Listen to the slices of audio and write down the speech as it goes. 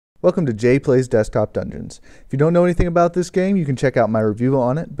Welcome to Jay Plays Desktop Dungeons. If you don't know anything about this game, you can check out my review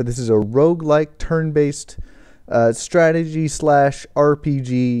on it, but this is a roguelike turn-based strategy slash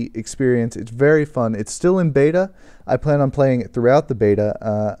RPG experience. It's very fun. It's still in beta. I plan on playing it throughout the beta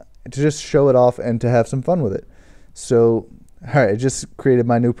to just show it off and to have some fun with it. So, alright, I just created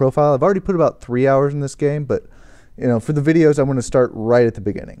my new profile. I've already put about 3 hours in this game, but for the videos, I want to start right at the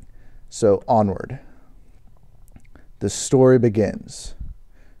beginning. So, Onward. The story begins.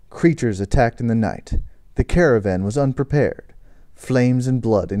 Creatures attacked in the night. The caravan was unprepared. Flames and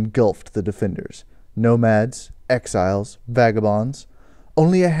blood engulfed the defenders. Nomads, exiles, vagabonds.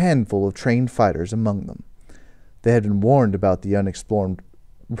 Only a handful of trained fighters among them. They had been warned about the unexplored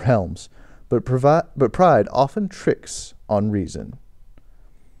realms, but pride often tricks on reason.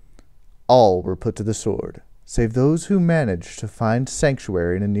 All were put to the sword, save those who managed to find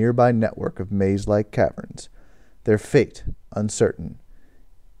sanctuary in a nearby network of maze-like caverns. Their fate uncertain.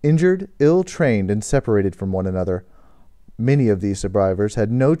 Injured, ill-trained, and separated from one another, many of these survivors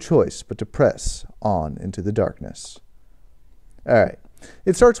had no choice but to press on into the darkness. Alright,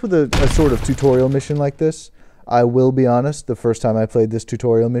 it starts with a sort of tutorial mission like this. I will be honest, the first time I played this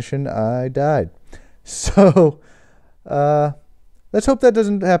tutorial mission, I died. So, let's hope that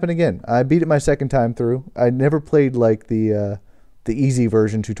doesn't happen again. I beat it my second time through. I never played like the easy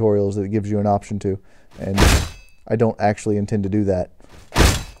version tutorials that it gives you an option to, and I don't actually intend to do that.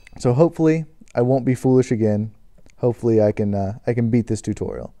 So hopefully I won't be foolish again. Hopefully I can beat this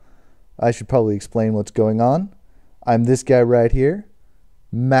tutorial. I should probably explain what's going on. I'm this guy right here,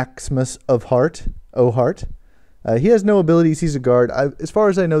 Maximus of Heart, O'Heart. He has no abilities. He's a guard. As far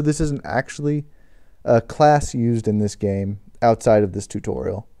as I know, this isn't actually a class used in this game outside of this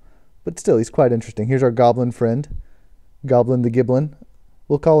tutorial. But still, he's quite interesting. Here's our goblin friend, Goblin the Giblin.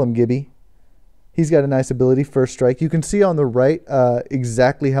 We'll call him Gibby. He's got a nice ability, First Strike. You can see on the right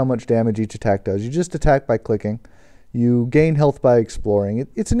exactly how much damage each attack does. You just attack by clicking. You gain health by exploring.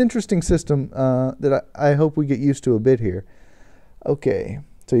 It's an interesting system that I hope we get used to a bit here. Okay,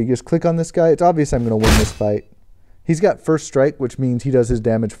 so you just click on this guy. It's obvious I'm going to win this fight. He's got First Strike, which means he does his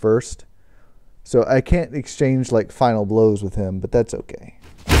damage first. So I can't exchange like final blows with him, but that's okay.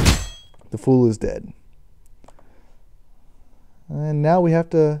 The fool is dead. And now we have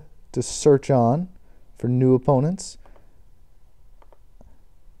to search on for new opponents.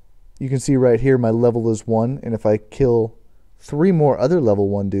 You can see right here my level is 1, and if I kill 3 more other level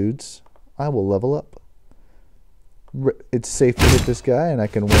 1 dudes, I will level up. It's safe to hit this guy and I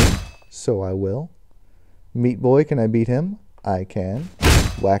can win, so I will. Meat Boy, can I beat him? I can.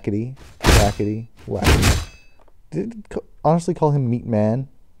 Whackety, whackety, whackety. Did it honestly call him Meat Man?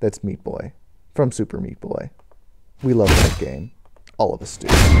 That's Meat Boy from Super Meat Boy. We love that game. All of us do.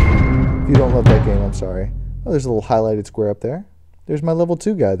 If you don't love that game, I'm sorry. Oh, there's a little highlighted square up there. There's my level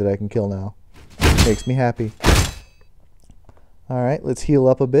 2 guy that I can kill now. Makes me happy. Alright, let's heal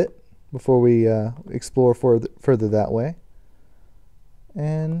up a bit before we explore further that way.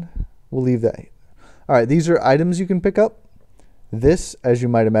 And we'll leave that. Alright, these are items you can pick up. This, as you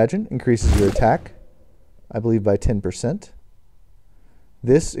might imagine, increases your attack, I believe by 10%.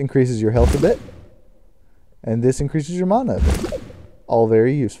 This increases your health a bit. And this increases your mana a bit. All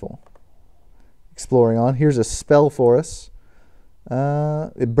very useful. Exploring on. Here's a spell for us.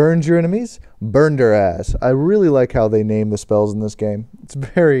 It burns your enemies. Burned their ass. I really like how they name the spells in this game. It's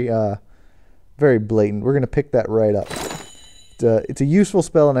very blatant. We're going to pick that right up. It's a useful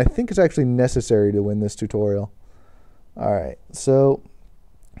spell, and I think it's actually necessary to win this tutorial. Alright, so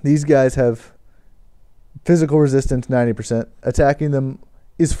these guys have physical resistance 90%. Attacking them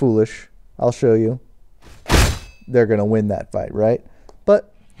is foolish. I'll show you. They're going to win that fight, right?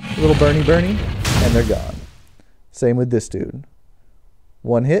 But a little burny, and they're gone. Same with this dude.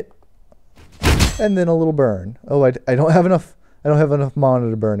 One hit, and then a little burn. Oh, I don't have enough. I don't have enough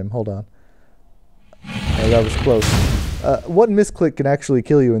mana to burn him. Hold on. Oh, that was close. One misclick can actually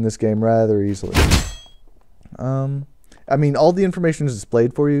kill you in this game rather easily. I mean, all the information is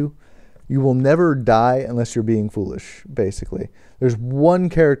displayed for you. You will never die unless you're being foolish, basically. There's one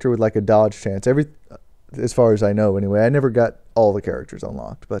character with like a dodge chance. As far as I know, anyway. I never got all the characters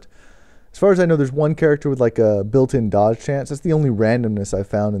unlocked, but as far as I know, there's one character with like a built-in dodge chance. That's the only randomness I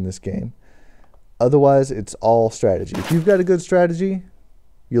found in this game. Otherwise, it's all strategy. If you've got a good strategy,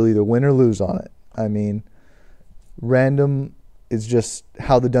 you'll either win or lose on it. I mean, random is just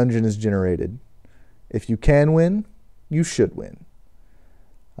how the dungeon is generated. If you can win, you should win.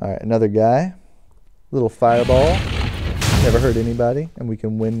 Alright, another guy. Little fireball. Never hurt anybody, and we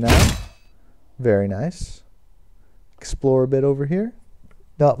can win now. Very nice. Explore a bit over here.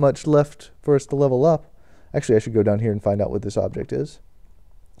 Not much left for us to level up. Actually, I should go down here and find out what this object is.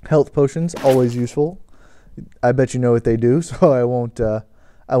 Health potions, always useful. I bet you know what they do, so I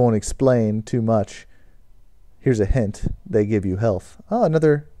won't explain too much. Here's a hint. They give you health. Oh,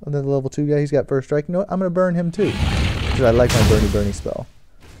 another level 2 guy. He's got first strike. You know what? I'm going to burn him too. Because I like my Bernie spell.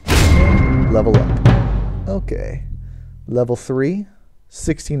 Level up. Okay. Level 3.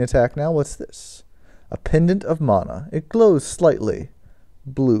 16 attack now. What's this? A pendant of mana. It glows slightly.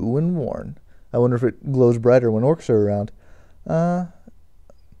 Blue and worn. I wonder if it glows brighter when orcs are around.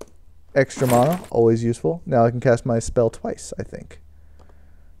 Extra mana. Always useful. Now I can cast my spell twice, I think.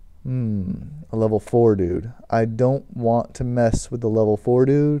 A level 4 dude. I don't want to mess with the level 4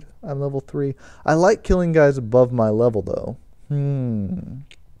 dude. I'm level 3. I like killing guys above my level, though.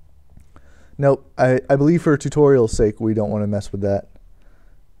 Nope. I believe for tutorial's sake, we don't want to mess with that.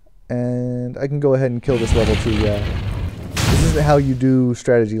 And I can go ahead and kill this level 2 guy. This isn't how you do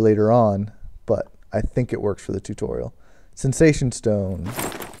strategy later on, but I think it works for the tutorial. Sensation Stone.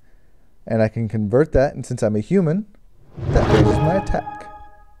 And I can convert that, and since I'm a human, that raises my attack.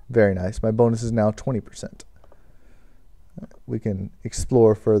 Very nice. My bonus is now 20%. We can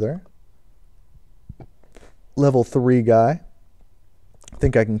explore further. Level 3 guy. I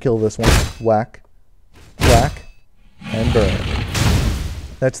think I can kill this one. Whack, whack, and burn.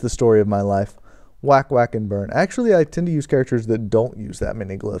 That's the story of my life. Whack, whack, and burn. Actually, I tend to use characters that don't use that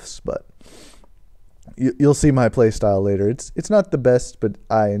many glyphs, but you'll see my playstyle later. It's not the best, but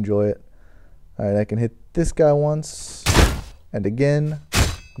I enjoy it. All right, I can hit this guy once, and again.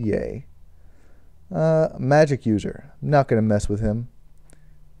 Yay. Magic user. I'm not going to mess with him.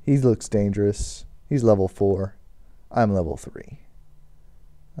 He looks dangerous. He's level 4. I'm level 3.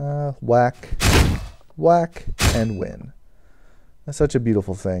 Whack, whack, and win. That's such a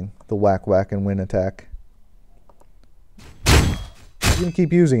beautiful thing. The whack, whack, and win attack. We're going to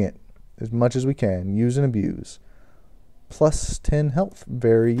keep using it as much as we can. Use and abuse. Plus 10 health.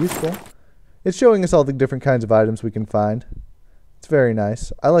 Very useful. It's showing us all the different kinds of items we can find. It's very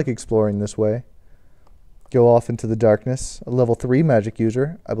nice. I like exploring this way. Go off into the darkness. A level 3 magic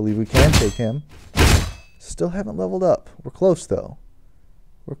user. I believe we can take him. Still haven't leveled up. We're close, though.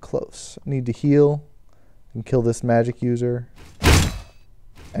 We're close. Need to heal and kill this magic user.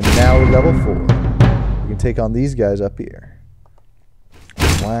 And now we're level 4. We can take on these guys up here.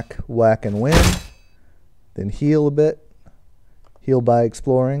 Whack, whack, and win. Then heal a bit. Heal by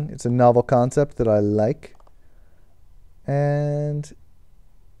exploring. It's a novel concept that I like. And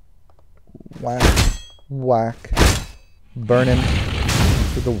whack, whack, burn him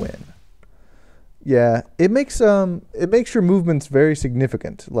for the win. Yeah, it makes your movements very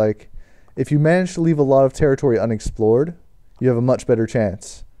significant. Like, if you manage to leave a lot of territory unexplored, you have a much better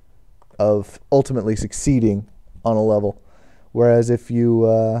chance of ultimately succeeding on a level. Whereas if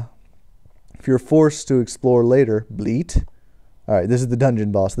you're forced to explore later, bleat. All right, this is the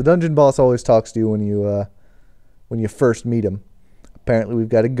dungeon boss. The dungeon boss always talks to you when you first meet him. Apparently we've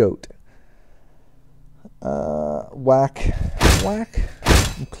got a goat. Whack, whack.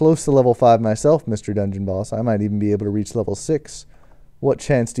 I'm close to level 5 myself, Mr. Dungeon Boss. I might even be able to reach level 6. What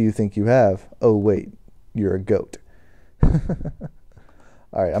chance do you think you have? Oh, wait. You're a goat.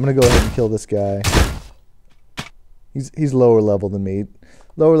 Alright, I'm going to go ahead and kill this guy. He's lower level than me.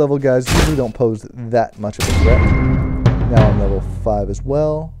 Lower level guys usually don't pose that much of a threat. Now I'm level 5 as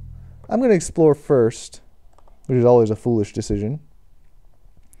well. I'm going to explore first, which is always a foolish decision.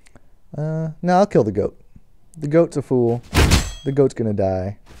 No, I'll kill the goat. The goat's a fool. The goat's gonna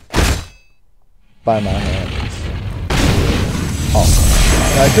die by my hands. Awesome.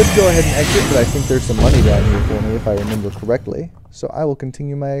 Now I could go ahead and exit, but I think there's some money down here for me if I remember correctly. So I will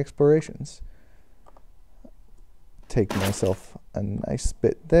continue my explorations. Take myself a nice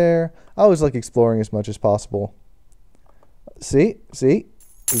bit there. I always like exploring as much as possible. See?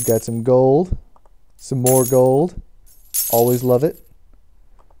 We've got some gold. Some more gold. Always love it.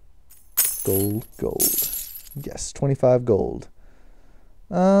 Gold. Yes, 25 gold.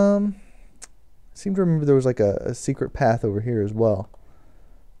 I seem to remember there was like a secret path over here as well.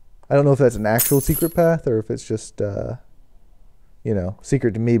 I don't know if that's an actual secret path or if it's just,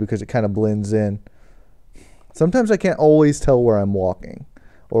 secret to me because it kind of blends in. Sometimes I can't always tell where I'm walking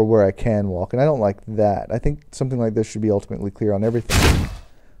or where I can walk, and I don't like that. I think something like this should be ultimately clear on everything.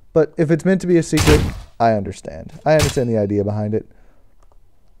 But if it's meant to be a secret, I understand. I understand the idea behind it.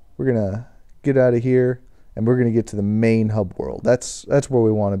 We're going to get out of here, and we're going to get to the main hub world. That's where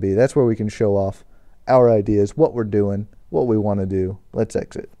we want to be. That's where we can show off our ideas, what we're doing, what we want to do. Let's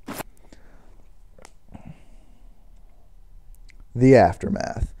exit. The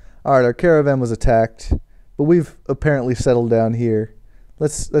aftermath. All right, our caravan was attacked, but we've apparently settled down here.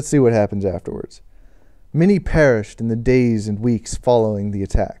 Let's see what happens afterwards. Many perished in the days and weeks following the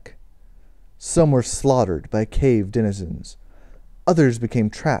attack. Some were slaughtered by cave denizens. Others became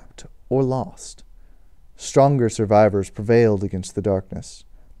trapped or lost. Stronger survivors prevailed against the darkness,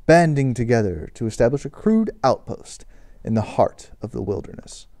 banding together to establish a crude outpost in the heart of the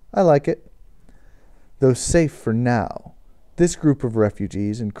wilderness. I like it. Though safe for now, this group of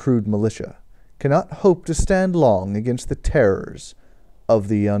refugees and crude militia cannot hope to stand long against the terrors of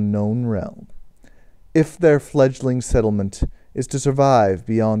the unknown realm. If their fledgling settlement is to survive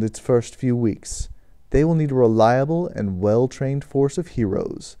beyond its first few weeks, they will need a reliable and well-trained force of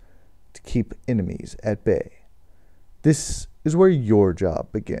heroes to keep enemies at bay. This is where your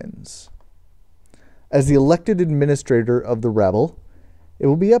job begins. As the elected administrator of the rabble, it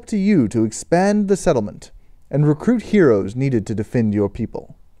will be up to you to expand the settlement and recruit heroes needed to defend your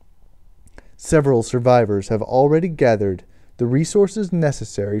people. Several survivors have already gathered the resources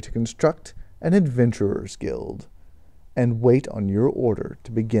necessary to construct an adventurer's guild, and wait on your order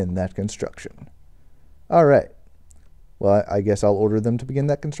to begin that construction. All right. Well, I guess I'll order them to begin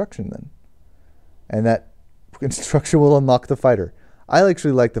that construction then. And that construction will unlock the fighter. I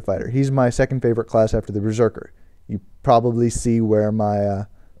actually like the fighter. He's my second favorite class after the berserker. You probably see where my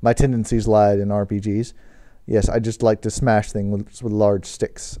tendencies lie in RPGs. Yes, I just like to smash things with large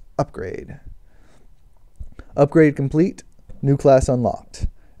sticks. Upgrade. Upgrade complete. New class unlocked.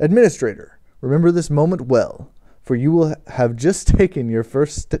 Administrator. Remember this moment well, for you will have just taken your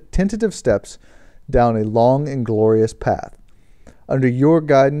first tentative steps down a long and glorious path. Under your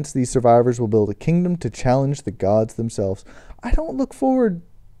guidance, these survivors will build a kingdom to challenge the gods themselves. I don't look forward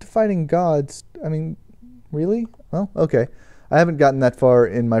to fighting gods. I mean, really? Well, okay. I haven't gotten that far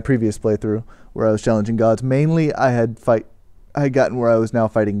in my previous playthrough where I was challenging gods. Mainly, I had gotten where I was now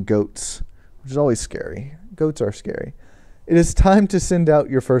fighting goats, which is always scary. Goats are scary. It is time to send out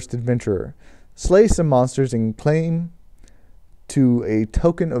your first adventurer. Slay some monsters and claim to a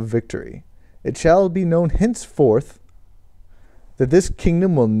token of victory. It shall be known henceforth that this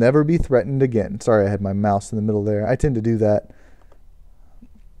kingdom will never be threatened again. Sorry, I had my mouse in the middle there. I tend to do that.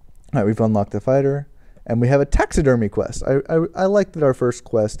 All right, we've unlocked the fighter. And we have a taxidermy quest. I like that our first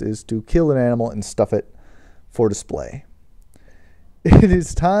quest is to kill an animal and stuff it for display. It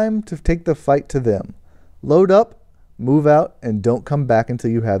is time to take the fight to them. Load up, move out, and don't come back until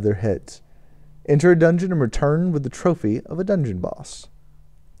you have their heads. Enter a dungeon and return with the trophy of a dungeon boss.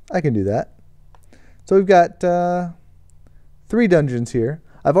 I can do that. So we've got 3 dungeons here.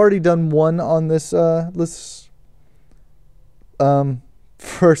 I've already done one on this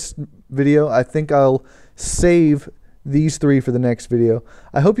first video. I think I'll save these 3 for the next video.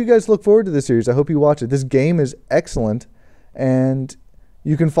 I hope you guys look forward to this series. I hope you watch it. This game is excellent, and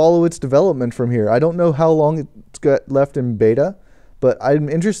you can follow its development from here. I don't know how long it's got left in beta, but I'm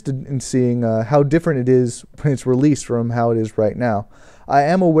interested in seeing how different it is when it's released from how it is right now. I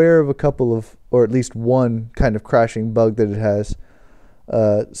am aware of a couple of, or at least one kind of crashing bug that it has.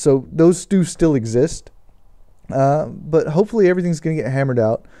 So those do still exist. But hopefully everything's going to get hammered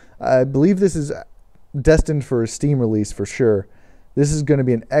out. I believe this is destined for a Steam release for sure. This is going to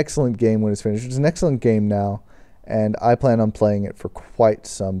be an excellent game when it's finished. It's an excellent game now, and I plan on playing it for quite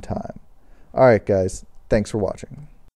some time. All right, guys. Thanks for watching.